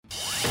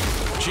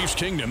Chiefs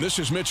Kingdom, this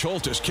is Mitch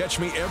Holtis. Catch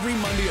me every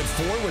Monday at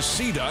 4 with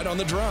C-Dot on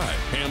The Drive.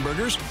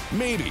 Hamburgers?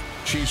 Maybe.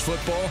 Chiefs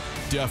football?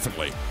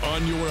 Definitely.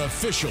 On your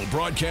official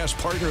broadcast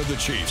partner of the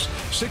Chiefs,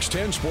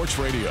 610 Sports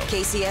Radio.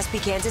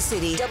 KCSP Kansas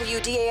City,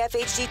 WDAF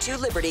HD2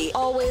 Liberty.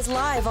 Always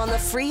live on the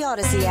free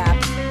Odyssey app.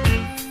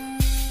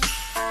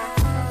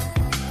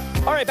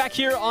 All right, back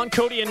here on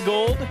Cody and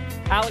Gold.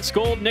 Alex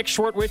Gold, Nick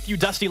Short with you.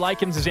 Dusty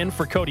Likens is in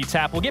for Cody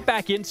Tapp. We'll get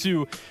back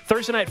into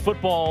Thursday Night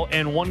Football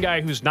and one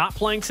guy who's not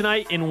playing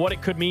tonight and what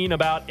it could mean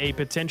about a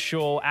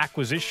potential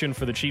acquisition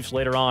for the Chiefs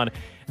later on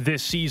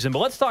this season. But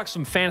let's talk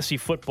some fantasy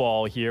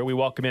football here. We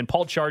welcome in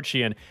Paul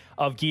Charchian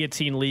of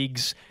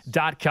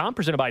GuillotineLeagues.com,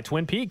 presented by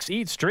Twin Peaks.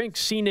 Eats, drinks,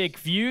 scenic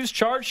views.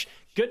 Charch,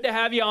 good to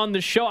have you on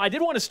the show. I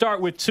did want to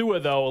start with Tua,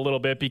 though, a little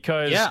bit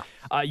because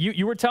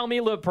you were telling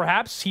me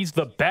perhaps he's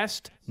the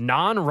best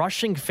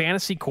non-rushing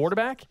fantasy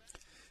quarterback?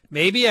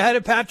 Maybe ahead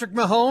of Patrick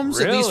Mahomes,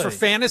 Really? at least for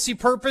fantasy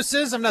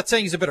purposes. I'm not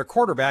saying he's a better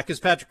quarterback, because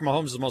Patrick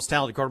Mahomes is the most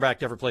talented quarterback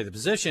to ever play the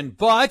position.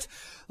 But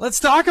let's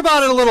talk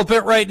about it a little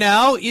bit right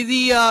now.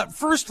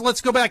 First,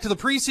 let's go back to the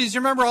preseason.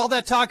 Remember all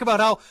that talk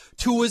about how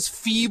Tua's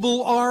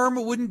feeble arm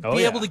wouldn't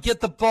be able to get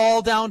the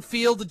ball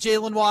downfield to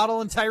Jalen Waddle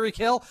and Tyreek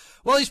Hill?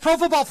 Well, he's Pro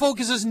Football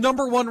Focus's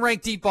number one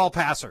ranked deep ball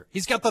passer.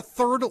 He's got the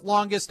third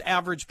longest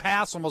average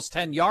pass, almost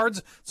 10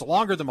 yards. It's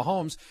longer than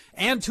Mahomes.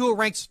 And Tua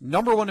ranks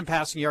number one in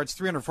passing yards,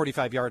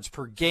 345 yards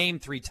per game,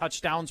 3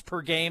 touchdowns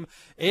per game.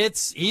 He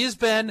has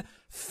been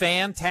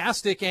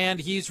fantastic,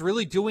 and he's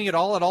really doing it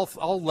all at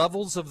all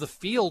levels of the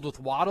field with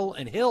Waddle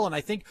and Hill. And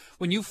I think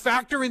when you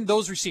factor in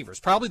those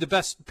receivers, probably the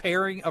best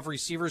pairing of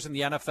receivers in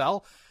the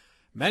NFL,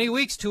 many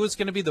weeks Tua's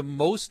going to be the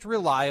most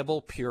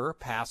reliable pure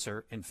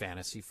passer in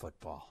fantasy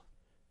football.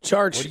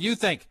 Charge. What do you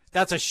think?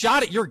 That's a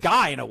shot at your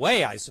guy in a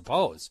way, I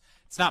suppose.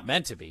 It's not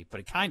meant to be,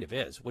 but it kind of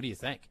is. What do you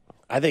think?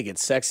 I think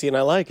it's sexy and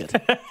I like it.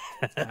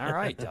 All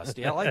right,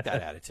 Dusty. I like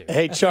that attitude.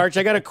 Hey, Charge,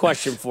 I got a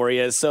question for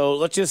you. So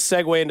let's just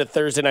segue into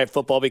Thursday Night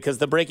Football, because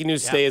the breaking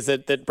news today is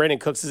that Brandon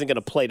Cooks isn't going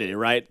to play today,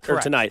 right? Correct.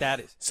 Or tonight. That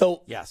is.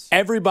 So yes.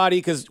 Everybody,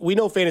 because we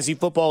know fantasy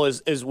football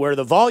is where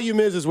the volume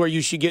is where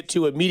you should get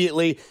to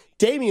immediately.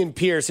 Dameon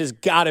Pierce has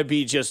got to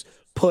be just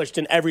pushed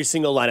in every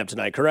single lineup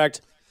tonight, correct?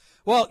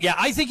 Well, yeah,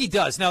 I think he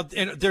does. Now,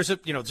 there's a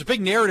big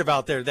narrative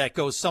out there that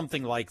goes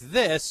something like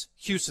this: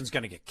 Houston's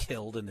going to get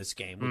killed in this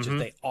game, which is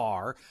they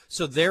are.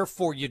 So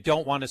therefore, you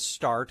don't want to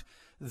start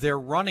their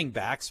running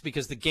backs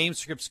because the game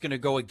script's going to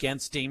go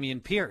against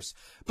Dameon Pierce.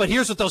 But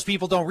here's what those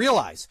people don't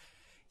realize: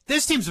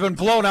 this team's been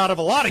blown out of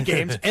a lot of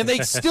games, and they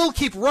still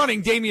keep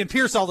running Dameon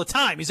Pierce all the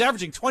time. He's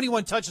averaging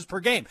 21 touches per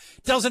game.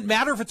 Doesn't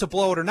matter if it's a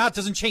blowout or not.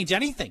 Doesn't change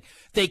anything.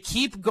 They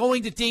keep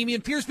going to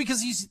Dameon Pierce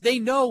because they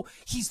know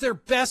he's their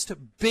best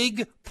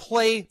big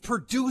play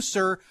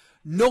producer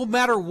no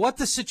matter what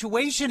the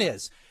situation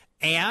is.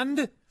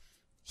 And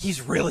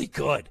he's really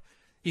good.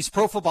 He's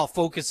Pro Football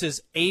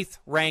Focus's 8th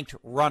ranked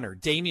runner.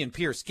 Dameon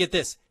Pierce, get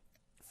this,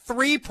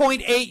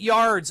 3.8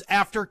 yards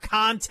after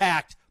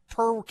contact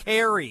per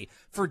carry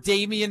for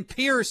Dameon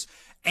Pierce.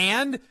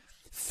 And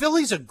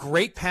Philly's a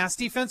great pass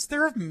defense.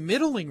 They're a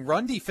middling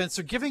run defense.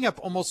 They're giving up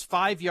almost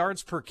 5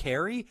 yards per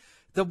carry.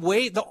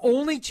 The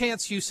only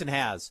chance Houston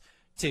has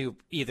to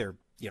either,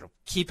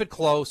 keep it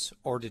close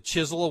or to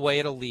chisel away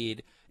at a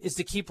lead is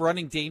to keep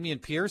running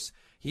Dameon Pierce.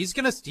 He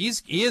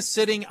is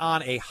sitting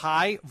on a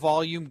high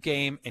volume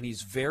game, and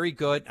he's very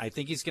good. I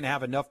think he's going to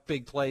have enough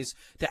big plays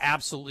to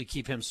absolutely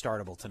keep him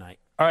startable tonight.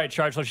 All right,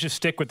 Charge, let's just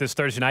stick with this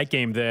Thursday night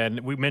game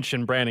then. We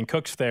mentioned Brandon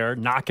Cooks there,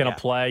 not going to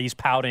play. He's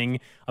pouting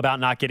about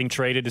not getting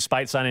traded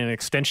despite signing an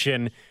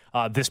extension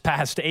this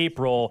past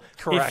April.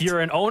 Correct. If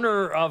you're an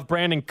owner of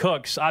Brandon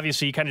Cooks,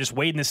 obviously you kind of just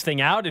waiting this thing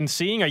out and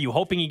seeing, are you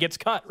hoping he gets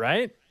cut,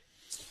 right?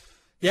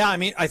 Yeah, I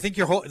mean, I think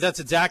that's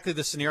exactly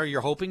the scenario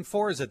you're hoping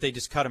for, is that they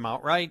just cut him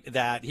outright,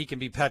 that he can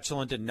be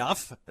petulant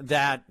enough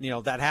that,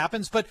 that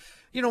happens. But,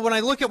 when I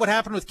look at what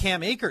happened with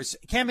Cam Akers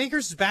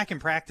is back in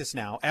practice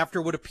now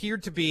after what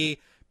appeared to be,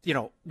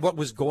 what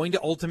was going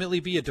to ultimately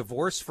be a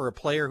divorce for a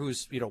player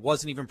who's,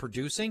 wasn't even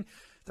producing.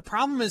 The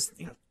problem is,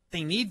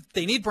 they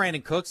need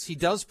Brandon Cooks. He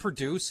does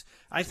produce.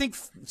 I think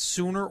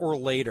sooner or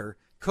later,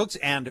 Cooks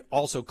is going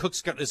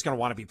to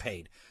want to be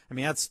paid. I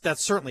mean,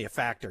 that's certainly a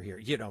factor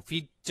here. If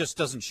he just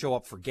doesn't show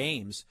up for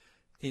games,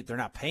 they're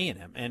not paying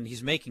him, and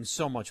he's making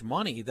so much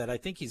money that I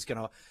think he's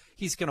gonna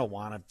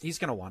want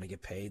to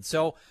get paid.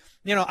 So,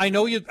 I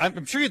know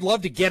I'm sure you'd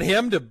love to get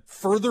him to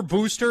further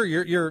booster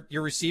your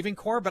receiving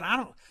core, but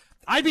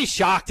I'd be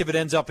shocked if it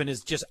ends up in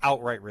his just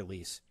outright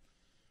release.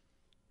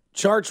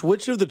 Charge,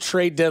 which of the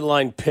trade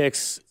deadline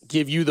picks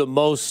give you the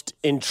most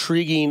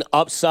intriguing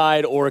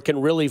upside, or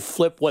can really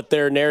flip what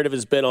their narrative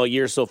has been all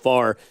year so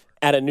far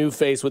at a new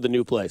face with a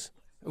new place?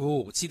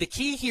 Ooh, see, the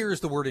key here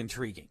is the word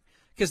intriguing.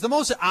 Because the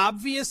most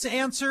obvious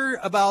answer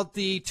about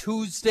the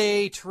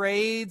Tuesday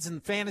trades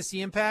and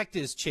fantasy impact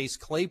is Chase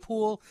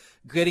Claypool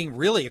getting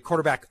really a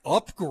quarterback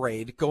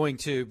upgrade going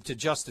to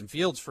Justin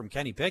Fields from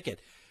Kenny Pickett.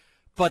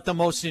 But the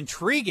most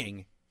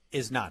intriguing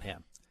is not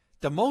him.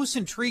 The most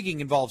intriguing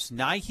involves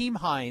Nyheim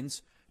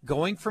Hines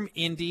going from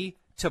Indy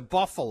to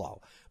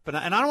Buffalo.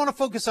 And I don't want to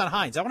focus on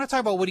Hines. I want to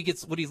talk about what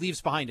he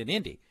leaves behind in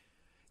Indy.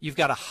 You've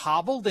got a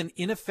hobbled and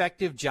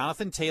ineffective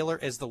Jonathan Taylor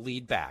as the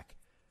lead back.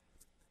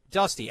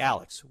 Dusty,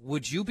 Alex,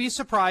 would you be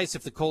surprised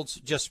if the Colts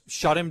just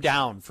shut him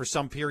down for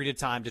some period of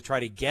time to try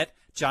to get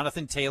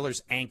Jonathan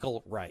Taylor's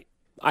ankle right?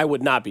 I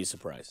would not be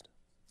surprised.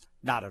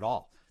 Not at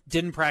all.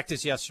 Didn't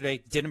practice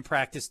yesterday, didn't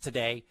practice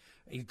today.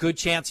 A good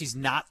chance he's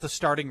not the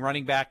starting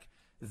running back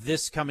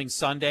this coming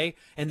Sunday.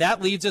 And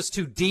that leads us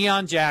to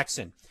Deion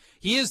Jackson.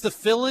 He is the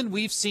fill-in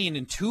we've seen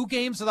in 2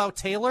 games without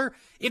Taylor,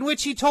 in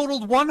which he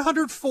totaled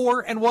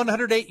 104 and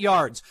 108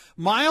 yards.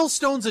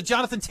 Milestones that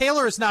Jonathan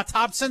Taylor has not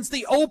topped since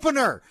the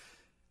opener.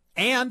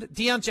 And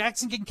Deion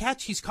Jackson can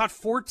catch. He's caught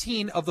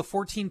 14 of the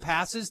 14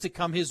 passes to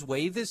come his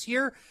way this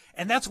year.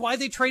 And that's why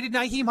they traded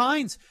Nyheim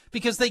Hines,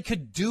 because they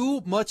could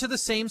do much of the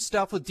same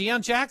stuff with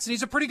Deion Jackson.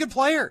 He's a pretty good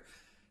player.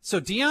 So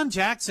Deion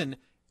Jackson,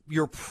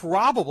 your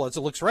probable, as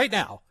it looks right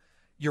now,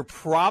 your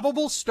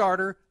probable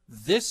starter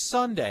this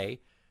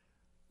Sunday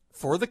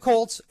for the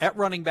Colts at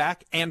running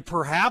back, and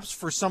perhaps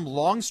for some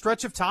long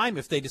stretch of time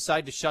if they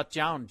decide to shut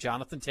down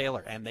Jonathan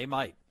Taylor, and they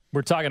might.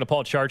 We're talking to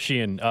Paul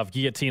Charchian of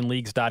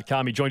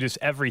GuillotineLeagues.com. He joins us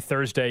every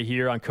Thursday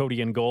here on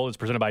Cody and Gold. It's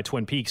presented by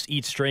Twin Peaks.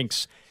 Eats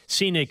Drinks,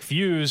 Scenic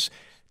Views.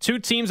 2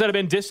 teams that have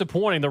been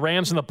disappointing, the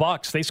Rams and the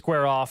Bucs. They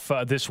square off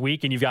this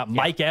week, and you've got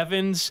Mike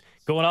Evans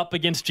going up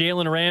against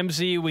Jalen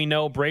Ramsey. We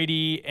know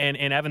Brady and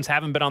Evans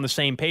haven't been on the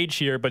same page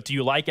here, but do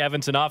you like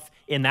Evans enough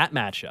in that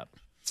matchup?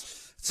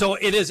 So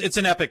it's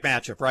an epic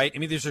matchup, right? I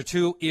mean, these are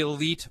 2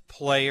 elite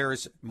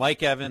players,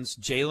 Mike Evans,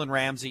 Jalen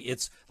Ramsey.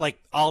 It's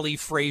like Ollie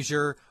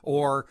Frazier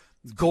or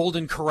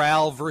Golden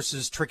Corral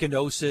versus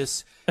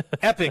trichinosis.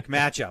 Epic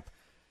matchup.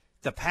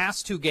 The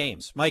past 2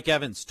 games, Mike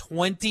Evans,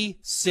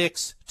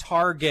 26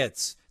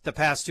 targets the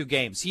past 2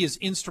 games. He is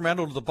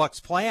instrumental to the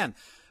Bucs' plan.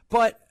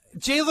 But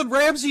Jalen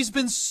Ramsey's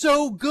been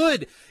so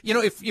good. You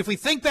know, if we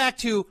think back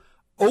to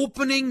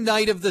opening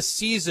night of the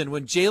season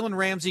when Jalen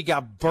Ramsey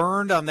got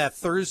burned on that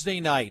Thursday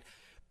night,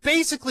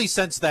 basically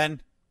since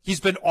then,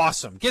 he's been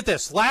awesome. Get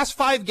this, last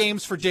 5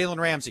 games for Jalen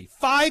Ramsey,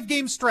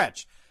 5-game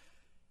stretch.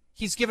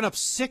 He's given up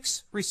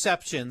 6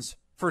 receptions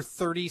for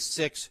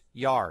 36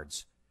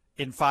 yards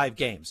in 5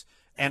 games.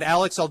 And,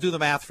 Alex, I'll do the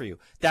math for you.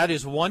 That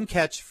is 1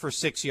 catch for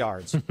 6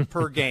 yards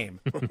per game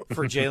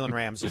for Jalen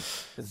Ramsey.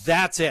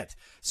 That's it.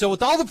 So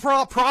with all the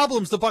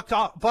problems the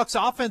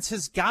Bucs offense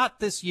has got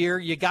this year,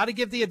 you got to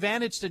give the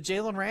advantage to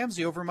Jalen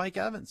Ramsey over Mike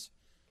Evans.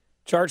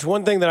 Charge,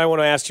 one thing that I want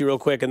to ask you real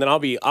quick, and then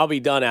I'll be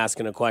done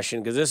asking a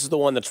question, because this is the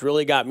one that's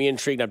really got me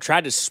intrigued. I've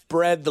tried to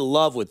spread the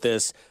love with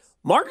this.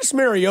 Marcus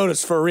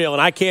Mariota's for real,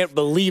 and I can't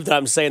believe that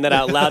I'm saying that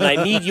out loud.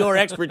 I need your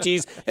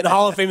expertise and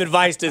Hall of Fame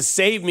advice to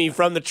save me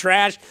from the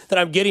trash that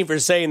I'm getting for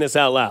saying this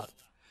out loud.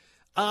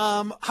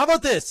 How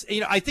about this?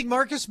 You know, I think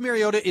Marcus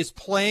Mariota is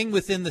playing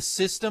within the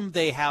system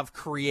they have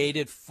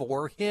created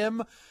for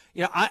him.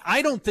 You know,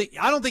 I don't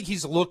think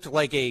he's looked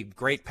like a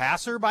great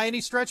passer by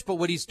any stretch, but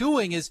what he's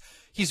doing is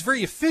he's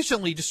very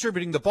efficiently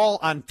distributing the ball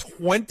on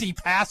 20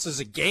 passes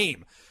a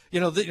game.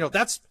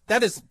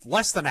 That is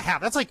less than a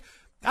half. That's like,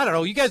 I don't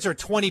know, you guys are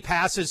 20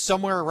 passes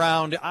somewhere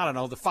around, I don't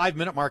know, the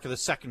 5-minute mark of the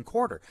second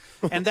quarter.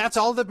 And that's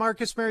all that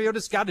Marcus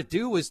Mariota's got to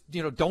do is,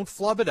 don't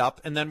flub it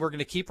up, and then we're going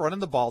to keep running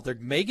the ball. They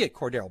may get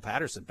Cordero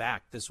Patterson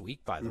back this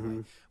week, by the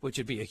way, which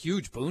would be a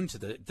huge boon to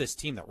this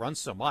team that runs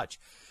so much.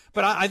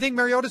 But I think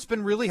Mariota's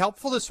been really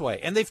helpful this way.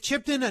 And they've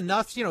chipped in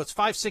enough, it's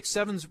 5, 6,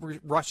 7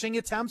 rushing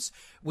attempts,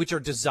 which are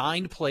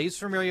designed plays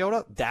for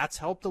Mariota. That's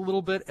helped a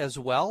little bit as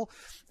well.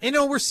 And,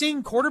 we're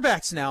seeing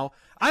quarterbacks now.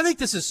 I think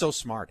this is so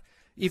smart.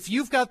 If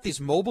you've got these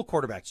mobile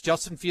quarterbacks,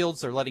 Justin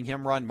Fields, they're letting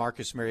him run.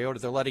 Marcus Mariota,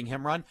 they're letting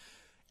him run.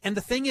 And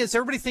the thing is,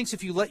 everybody thinks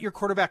if you let your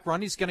quarterback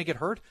run, he's going to get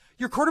hurt.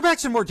 Your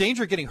quarterback's in more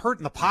danger of getting hurt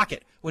in the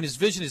pocket when his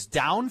vision is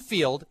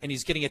downfield and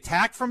he's getting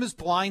attacked from his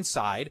blind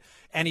side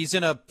and he's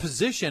in a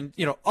position,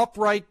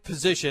 upright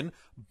position,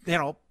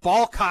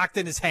 ball cocked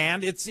in his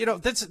hand. It's,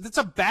 that's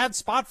a bad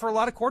spot for a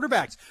lot of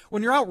quarterbacks.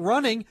 When you're out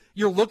running,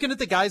 you're looking at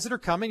the guys that are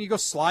coming. You go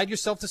slide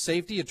yourself to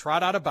safety, you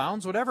trot out of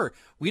bounds, whatever.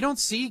 We don't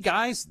see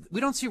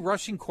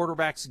rushing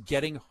quarterbacks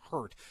getting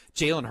hurt.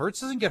 Jalen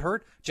Hurts doesn't get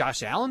hurt.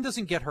 Josh Allen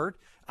doesn't get hurt.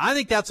 I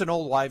think that's an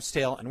old wives'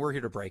 tale, and we're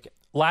here to break it.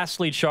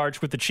 Lastly,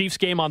 Charge, with the Chiefs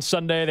game on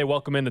Sunday, they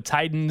welcome in the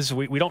Titans.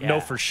 We don't know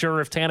for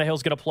sure if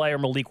Tannehill's going to play or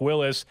Malik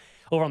Willis.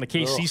 Over on the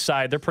KC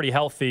side, they're pretty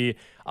healthy.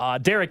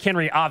 Derrick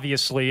Henry,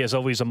 obviously, is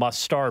always a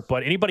must-start.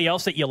 But anybody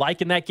else that you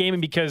like in that game?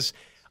 And because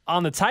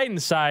on the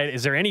Titans side,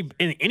 is there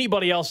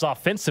anybody else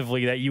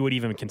offensively that you would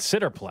even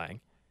consider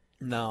playing?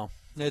 No,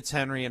 it's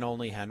Henry and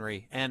only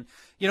Henry. And,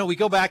 we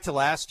go back to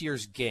last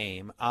year's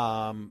game,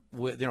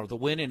 with the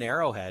win in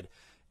Arrowhead.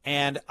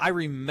 And I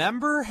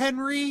remember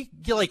Henry,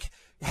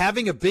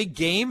 having a big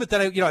game, but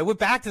then I went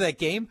back to that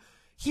game.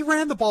 He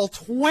ran the ball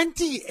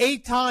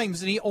 28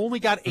 times, and he only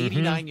got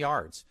 89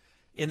 yards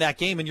in that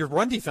game. And your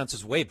run defense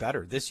is way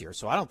better this year,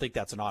 so I don't think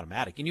that's an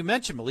automatic. And you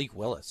mentioned Malik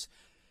Willis.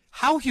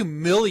 How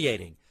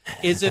humiliating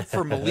is it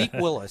for Malik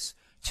Willis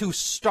to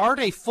start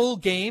a full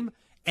game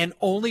and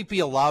only be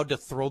allowed to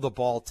throw the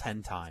ball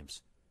 10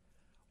 times?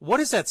 What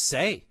does that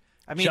say?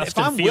 I mean,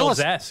 Justin if I'm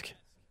Fields-esque.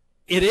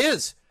 It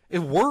is.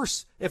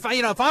 Worse. If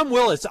I'm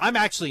Willis, I'm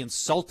actually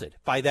insulted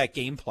by that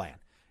game plan.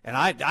 And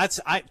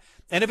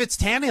and if it's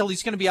Tannehill,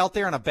 he's going to be out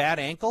there on a bad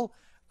ankle.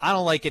 I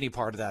don't like any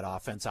part of that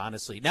offense,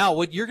 honestly. Now,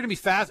 what's going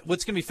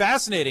to be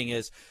fascinating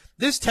is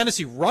this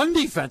Tennessee run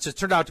defense has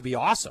turned out to be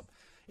awesome.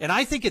 And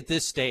I think at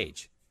this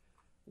stage,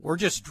 we're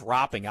just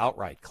dropping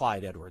outright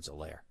Clyde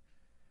Edwards-Helaire.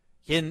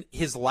 In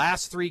his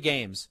last 3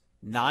 games,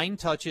 9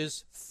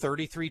 touches,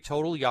 33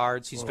 total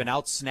yards. He's been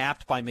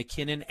out-snapped by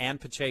McKinnon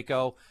and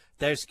Pacheco.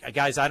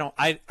 Guys, I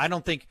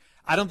don't think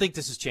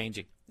this is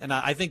changing. And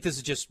I think this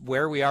is just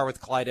where we are with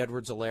Clyde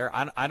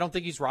Edwards-Helaire. I don't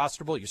think he's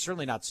rosterable. You're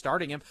certainly not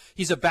starting him.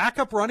 He's a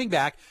backup running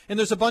back, and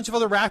there's a bunch of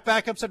other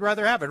backups I'd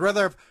rather have. I'd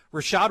rather have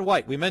Rachaad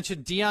White. We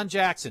mentioned Deion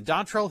Jackson,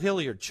 Dontrell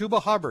Hilliard,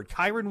 Chuba Hubbard,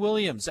 Kyron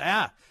Williams.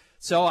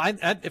 So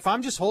if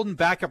I'm just holding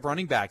backup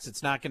running backs,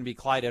 it's not going to be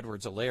Clyde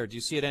Edwards-Helaire. Do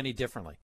you see it any differently?